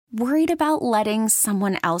Worried about letting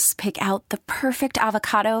someone else pick out the perfect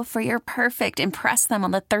avocado for your perfect impress them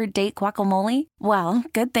on the third date guacamole? Well,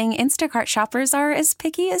 good thing Instacart shoppers are as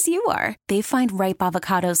picky as you are. They find ripe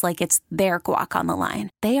avocados like it's their guac on the line.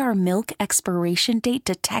 They are milk expiration date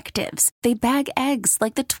detectives. They bag eggs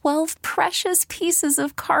like the 12 precious pieces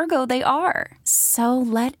of cargo they are. So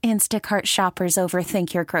let Instacart shoppers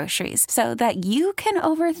overthink your groceries so that you can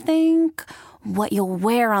overthink what you'll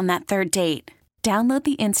wear on that third date. Download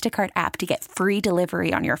the Instacart app to get free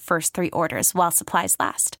delivery on your first 3 orders while supplies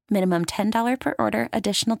last. Minimum $10 per order.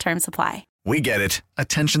 Additional terms apply. We get it.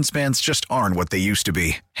 Attention spans just aren't what they used to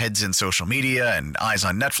be. Heads in social media and eyes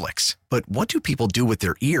on Netflix. But what do people do with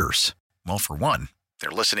their ears? Well, for one, they're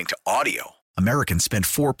listening to audio. Americans spend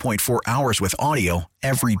 4.4 hours with audio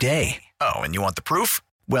every day. Oh, and you want the proof?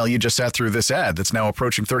 Well, you just sat through this ad that's now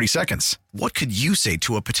approaching 30 seconds. What could you say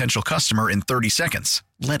to a potential customer in 30 seconds?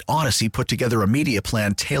 Let Odyssey put together a media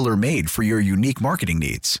plan tailor-made for your unique marketing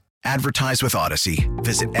needs. Advertise with Odyssey.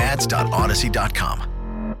 Visit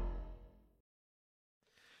ads.odyssey.com.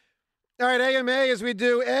 All right, AMA, as we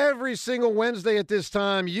do every single Wednesday at this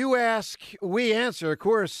time, you ask, we answer. Of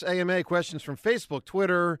course, AMA questions from Facebook,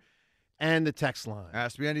 Twitter, and the text line.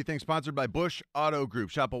 Ask Me Anything, sponsored by Bush Auto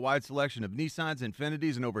Group. Shop a wide selection of Nissans,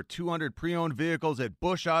 Infinitis, and over 200 pre-owned vehicles at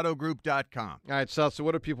bushautogroup.com. All right, Sal, so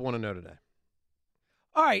what do people want to know today?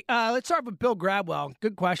 All right, let's start with Bill Gradwell.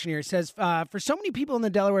 Good question here. It says, for so many people in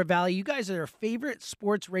the Delaware Valley, you guys are their favorite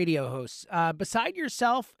sports radio hosts. Beside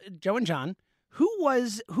yourself, Joe and Jon, who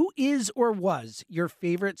is or was your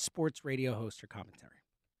favorite sports radio host or commentary?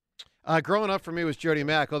 Growing up for me was Jody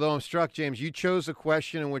Mack, although I'm struck, James, you chose a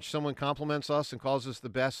question in which someone compliments us and calls us the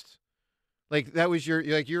best. Like, that was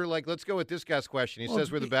you're like, let's go with this guy's question. He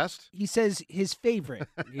says we're the best? He says his favorite.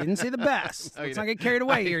 He didn't say the best. Let's not get carried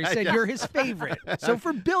away here. He said you're his favorite. So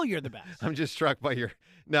for Bill, you're the best. I'm just struck by your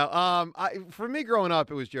 – no, for me growing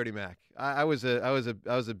up, it was Jody Mack. I was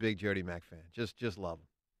a big Jody Mack fan. Just love him.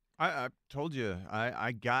 I told you,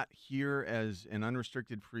 I got here as an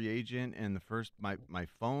unrestricted free agent, and my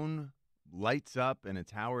phone lights up, and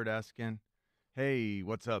it's Howard Eskin. Hey,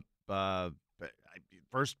 what's up?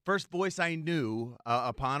 First voice I knew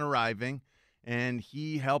upon arriving, and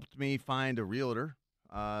he helped me find a realtor,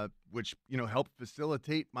 which helped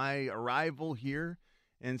facilitate my arrival here.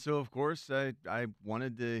 And so, of course, I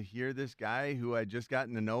wanted to hear this guy who I'd just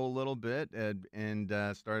gotten to know a little bit and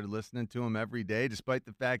started listening to him every day, despite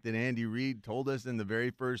the fact that Andy Reid told us in the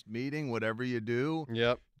very first meeting, whatever you do,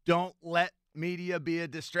 don't let media be a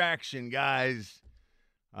distraction, guys.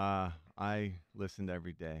 I listened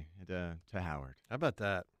every day to Howard. How about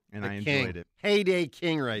that? And the I king. enjoyed it. Heyday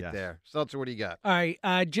king right Yes. there. Seltzer, what do you got? All right,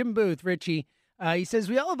 Jim Booth, Richie. He says,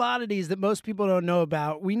 we all have oddities that most people don't know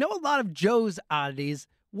about. We know a lot of Joe's oddities.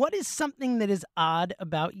 What is something that is odd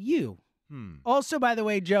about you? Also, by the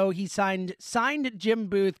way, Joe, he signed Jim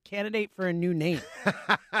Booth, candidate for a new name.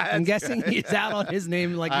 I'm guessing he's out on his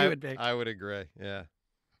name like you would be. I would agree, yeah.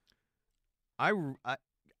 I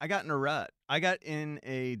got in a rut. I got in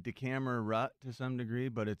a Decamer rut to some degree,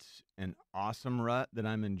 but it's an awesome rut that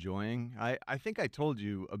I'm enjoying. I think I told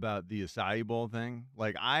you about the acai bowl thing.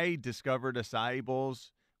 Like, I discovered acai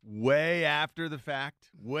bowls way after the fact,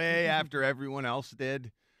 way after everyone else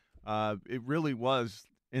did. It really was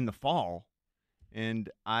in the fall, and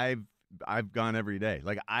I've gone every day.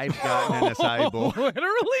 Like, I've gotten an acai bowl.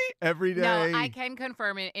 Literally? Every day. No, I can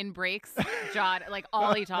confirm it. In breaks, Jon, like,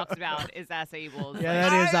 all he talks about is acai bowls. Yeah,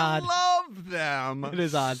 that is odd. I love them. It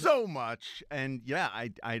is odd. So much. And yeah,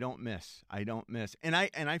 I don't miss. And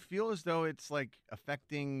I feel as though it's like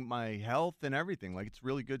affecting my health and everything. Like, it's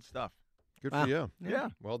really good stuff. Good for you. Yeah.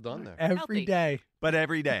 Well done there. Every Healthy. day. But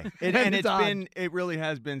every day. And it really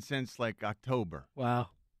has been since like October. Wow.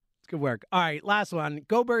 It's good work. All right, last one.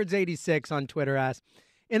 GoBirds86 on Twitter asks,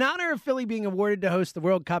 in honor of Philly being awarded to host the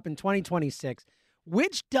World Cup in 2026,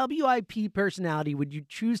 which WIP personality would you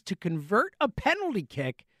choose to convert a penalty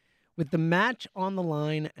kick with the match on the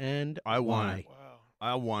line, and I why? want it. Wow.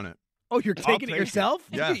 I want it. Oh, you're taking it take yourself?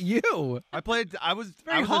 it. Yes. Look at you. I was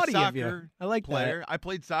Very a haughty of soccer you. I like player. that. I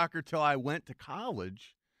played soccer till I went to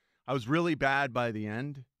college. I was really bad by the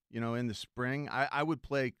end. In the spring, I would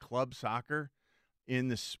play club soccer in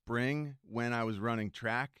the spring when I was running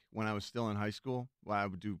track, when I was still in high school. Well, I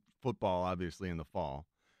would do football, obviously, in the fall.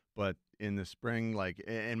 But in the spring,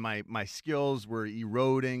 and my skills were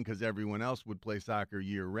eroding because everyone else would play soccer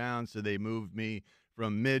year-round, so they moved me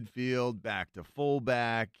from midfield back to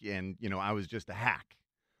fullback, and, I was just a hack.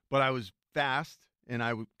 But I was fast, and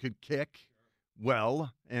I could kick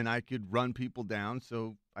well, and I could run people down,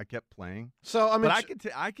 so I kept playing. So, I mean, but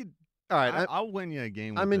I could All right, I'll win you a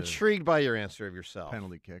game. I'm with intrigued by your answer of yourself.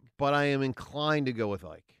 penalty kick. But I am inclined to go with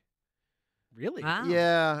Ike. Really? Wow.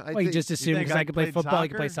 Yeah. Well, you just assume think because I Ike could play played football, you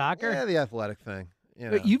could play soccer? soccer? Yeah, the athletic thing. You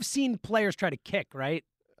know. But you've seen players try to kick, right?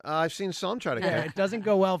 I've seen some try to Yeah, kick. it doesn't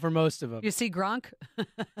go well for most of them. You see Gronk?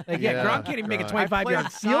 Yeah, Gronk can't even make a Gronk. 25-yard I played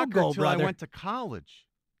field soccer goal, till brother. I went to college.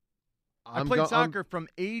 I I'm played go- soccer from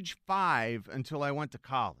age 5 until I went to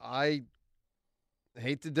college. I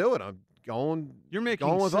hate to do it. I'm going. You're making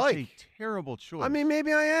going with such Ike. a terrible choice. I mean,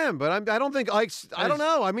 maybe I am, but I don't think Ike's. I don't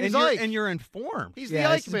know. I mean, he's and you're, Ike. and you're informed. He's Yeah,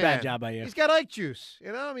 the Ike this is a man. bad job by you. He's got Ike juice.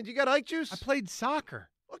 You know, I mean, you got Ike juice. I played soccer.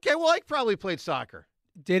 Okay, well, Ike probably played soccer.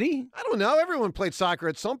 Did he? I don't know. Everyone played soccer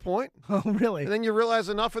at some point. Oh, really? And then you realize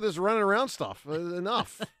enough of this running around stuff.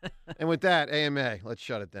 Enough. And with that, AMA, let's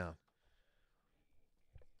shut it down.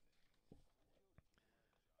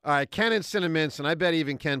 All right, Ken and Cinnaminson. I bet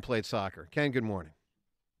even Ken played soccer. Ken, good morning.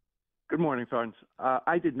 Good morning, friends.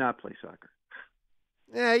 I did not play soccer.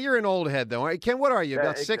 Yeah, you're an old head, though. All right, Ken, what are you, Yeah,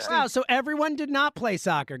 about exactly. 60? Wow, so everyone did not play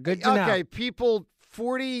soccer. Good to know. Okay, people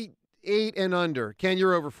 48 and under. Ken,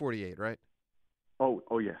 you're over 48, right?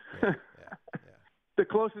 Oh yeah. Yeah. The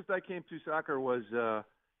closest I came to soccer was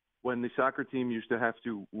when the soccer team used to have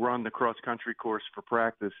to run the cross-country course for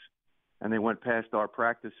practice, and they went past our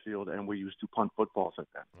practice field, and we used to punt footballs at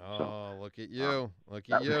them. Oh, look at you. Look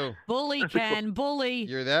at you. Bully, Ken, bully.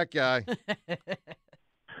 You're that guy.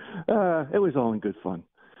 It was all in good fun.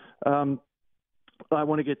 I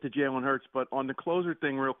want to get to Jalen Hurts, but on the closer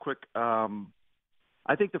thing real quick, I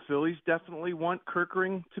think the Phillies definitely want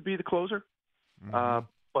Kirkering to be the closer.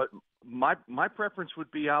 But my preference would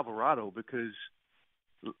be Alvarado, because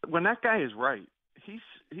when that guy is right, he's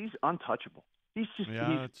untouchable. He's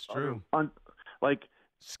that's true.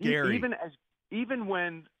 Scary. Even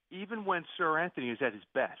when Sir Anthony is at his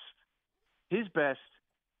best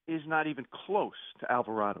is not even close to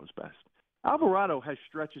Alvarado's best. Alvarado has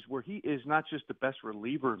stretches where he is not just the best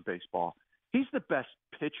reliever in baseball, he's the best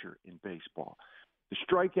pitcher in baseball. The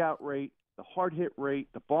strikeout rate, the hard hit rate,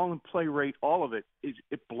 the ball and play rate, all of it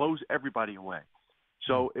blows everybody away.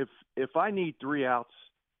 So if I need 3 outs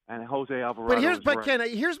and Jose Alvarado Ken,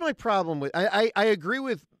 here's my problem with I agree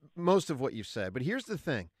with most of what you said, but here's the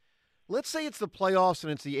thing. Let's say it's the playoffs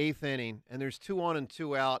and it's the 8th inning and there's 2 on and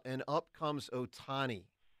 2 out, and up comes Ohtani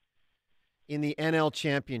in the NL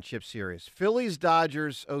Championship Series. Phillies,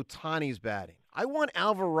 Dodgers, Ohtani's batting. I want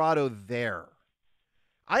Alvarado there.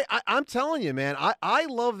 I'm telling you, man, I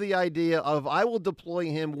love the idea of I will deploy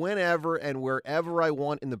him whenever and wherever I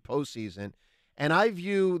want in the postseason. And I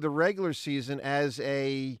view the regular season as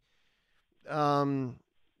I don't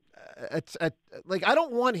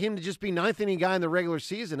want him to just be 9th inning guy in the regular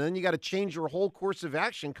season, and then you got to change your whole course of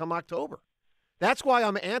action come October. That's why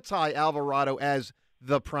I'm anti-Alvarado as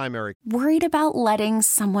the primary. Worried about letting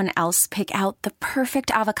someone else pick out the perfect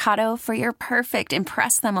avocado for your perfect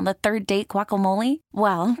impress them on the third date guacamole?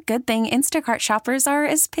 Well, good thing Instacart shoppers are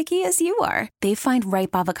as picky as you are. They find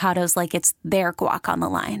ripe avocados like it's their guac on the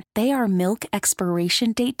line. They are milk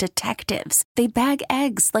expiration date detectives. They bag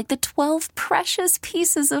eggs like the 12 precious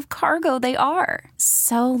pieces of cargo they are.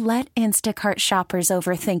 So let Instacart shoppers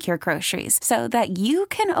overthink your groceries so that you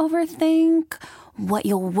can overthink what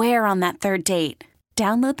you'll wear on that third date.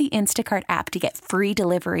 Download the Instacart app to get free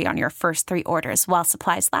delivery on your first 3 orders while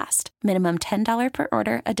supplies last. Minimum $10 per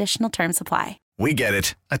order. Additional terms apply. We get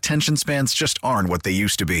it. Attention spans just aren't what they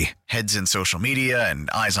used to be. Heads in social media and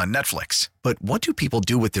eyes on Netflix. But what do people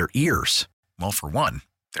do with their ears? Well, for one,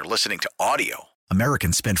 they're listening to audio.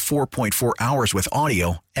 Americans spend 4.4 hours with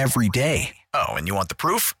audio every day. Oh, and you want the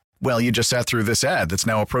proof? Well, you just sat through this ad that's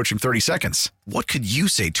now approaching 30 seconds. What could you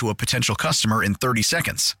say to a potential customer in 30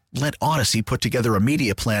 seconds? Let Odyssey put together a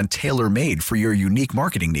media plan tailor-made for your unique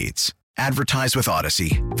marketing needs. Advertise with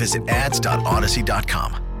Odyssey. Visit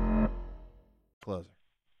ads.odyssey.com. Closer.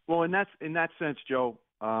 Well, in that sense, Joe,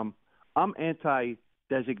 I'm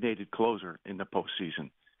anti-designated closer in the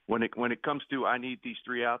postseason. When it comes to I need these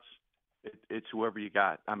 3 outs, it's whoever you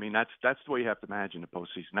got. I mean, that's the way you have to imagine the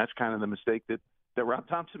postseason. That's kind of the mistake that Rob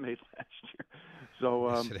Thompson made last year. So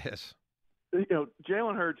Yes, it is.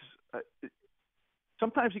 Jalen Hurts.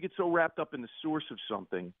 Sometimes he gets so wrapped up in the source of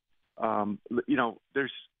something.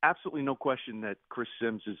 There's absolutely no question that Chris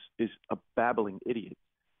Sims is a babbling idiot.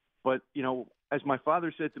 But as my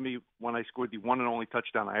father said to me when I scored the one and only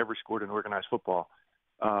touchdown I ever scored in organized football,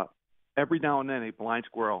 every now and then a blind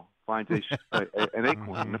squirrel finds an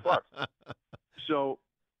acorn in the forest. So,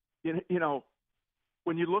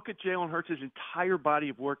 when you look at Jalen Hurts' entire body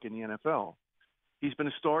of work in the NFL, he's been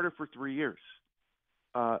a starter for 3 years.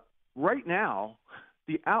 Right now,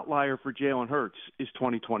 the outlier for Jalen Hurts is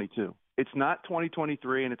 2022. It's not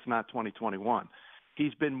 2023 and it's not 2021.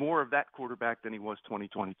 He's been more of that quarterback than he was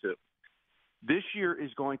 2022. This year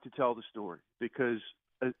is going to tell the story because,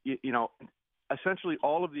 essentially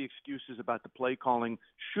all of the excuses about the play calling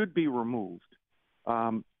should be removed.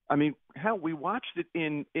 Hell, we watched it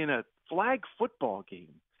in a flag football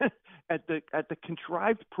game at the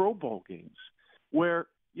contrived Pro Bowl games where,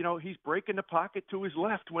 he's breaking the pocket to his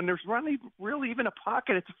left when there's really even a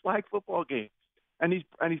pocket. It's a flag football game. And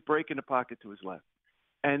he's breaking the pocket to his left.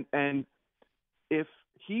 And if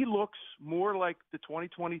he looks more like the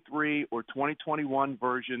 2023 or 2021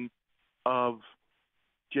 version of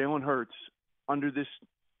Jalen Hurts under this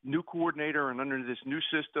new coordinator and under this new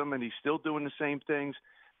system, and he's still doing the same things,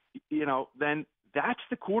 then that's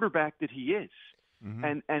the quarterback that he is.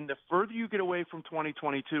 Mm-hmm. And the further you get away from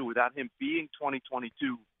 2022 without him being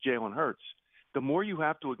 2022 Jalen Hurts, the more you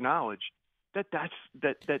have to acknowledge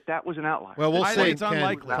that was an outlier. Well, we'll I see. think it's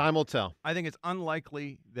unlikely. Time will tell. I think it's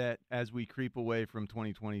unlikely that as we creep away from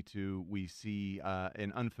 2022, we see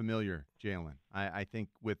an unfamiliar Jalen. I think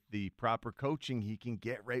with the proper coaching, he can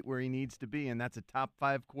get right where he needs to be, and that's a top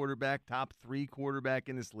 5 quarterback, top 3 quarterback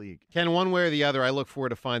in this league. Ken, one way or the other, I look forward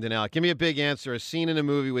to finding out. Give me a big answer. A scene in a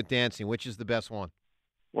movie with dancing. Which is the best one?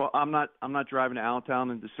 Well, I'm not driving to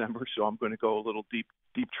Allentown in December, so I'm going to go a little deep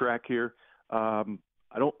track here.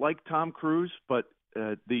 I don't like Tom Cruise, but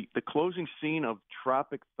the closing scene of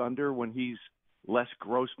Tropic Thunder when he's Les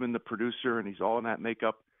Grossman, the producer, and he's all in that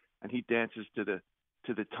makeup, and he dances to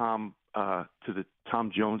the Tom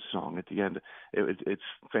Jones song at the end. It's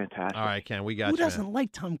fantastic. All right, Ken, we got Who you. doesn't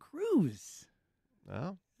like Tom Cruise?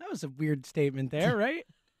 Well, That was a weird statement there, right?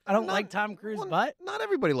 I don't like Tom Cruise, but not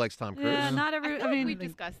everybody likes Tom Cruise. Yeah, not every. I mean, we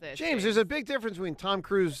discussed this. James, there's a big difference between Tom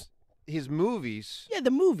Cruise, his movies, yeah,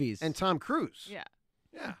 the movies. and Tom Cruise. Yeah.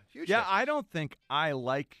 Yeah, huge Yeah, difference. I don't think I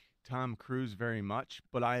like Tom Cruise very much,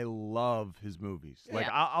 but I love his movies. Like,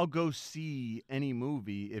 Yeah. I'll go see any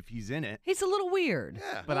movie if he's in it. he's a little weird.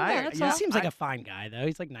 Yeah. But He seems like a fine guy, though.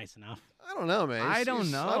 He's like nice enough. I don't know, man. I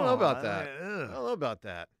don't know. I don't know about that. Ugh. I don't know about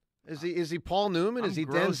that. Is he Paul Newman? Is he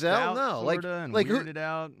grossed Denzel? out, No, sorta, and who? weirded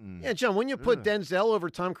out. And, Yeah, John. When you put Ugh. Denzel over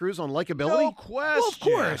Tom Cruise on likability, No question. Well, of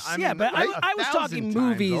course. I yeah, mean, but like I was 1,000 talking times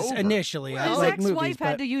movies over. initially. I His like ex-wife movies,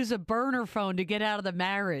 had but to use a burner phone to get out of the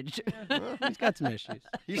marriage. he's got some issues.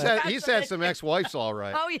 he's had some ex-wives, all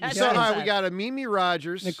right. Oh, yeah, So, all he right, has. we got a Mimi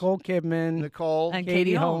Rogers, Nicole Kidman, Nicole, And Katie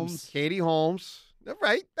Katie Holmes. Katie Holmes. All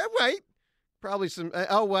right. Probably some.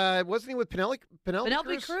 Wasn't he with Penelope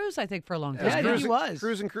Penelope Cruz, I think, for a long time. Yeah, I think he was.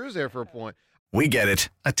 Cruising there for a point. We get it.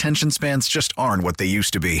 Attention spans just aren't what they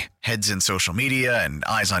used to be. Heads in social media and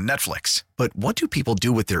eyes on Netflix. But what do people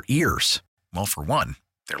do with their ears? Well, for one,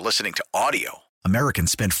 they're listening to audio.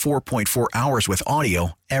 Americans spend 4.4 hours with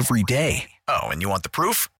audio every day. Oh, and you want the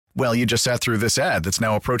proof? Well, you just sat through this ad that's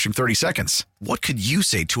now approaching 30 seconds. What could you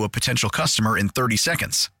say to a potential customer in 30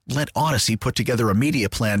 seconds? Let Odyssey put together a media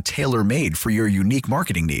plan tailor-made for your unique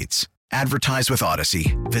marketing needs. Advertise with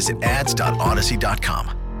Odyssey. Visit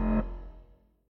ads.odyssey.com.